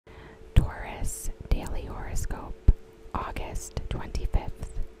Horoscope, August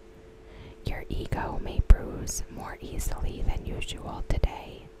 25th. Your ego may bruise more easily than usual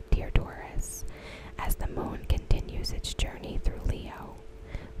today, dear Taurus, as the moon continues its journey through Leo,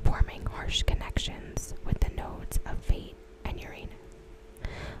 forming harsh connections with the nodes of fate and Uranus.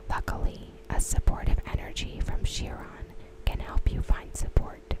 Luckily, a supportive energy from Chiron can help you find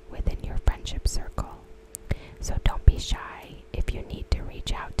support within your friendship circle, so don't be shy if you need to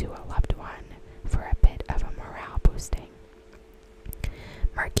reach out to a loved one for a bit of a morale boosting.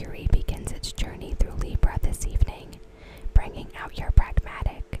 Mercury begins its journey through Libra this evening, bringing out your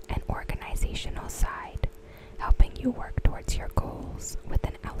pragmatic and organizational side, helping you work towards your goals with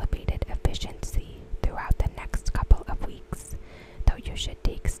an elevated efficiency throughout the next couple of weeks, though you should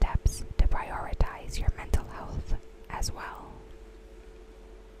take steps to prioritize your mental health as well.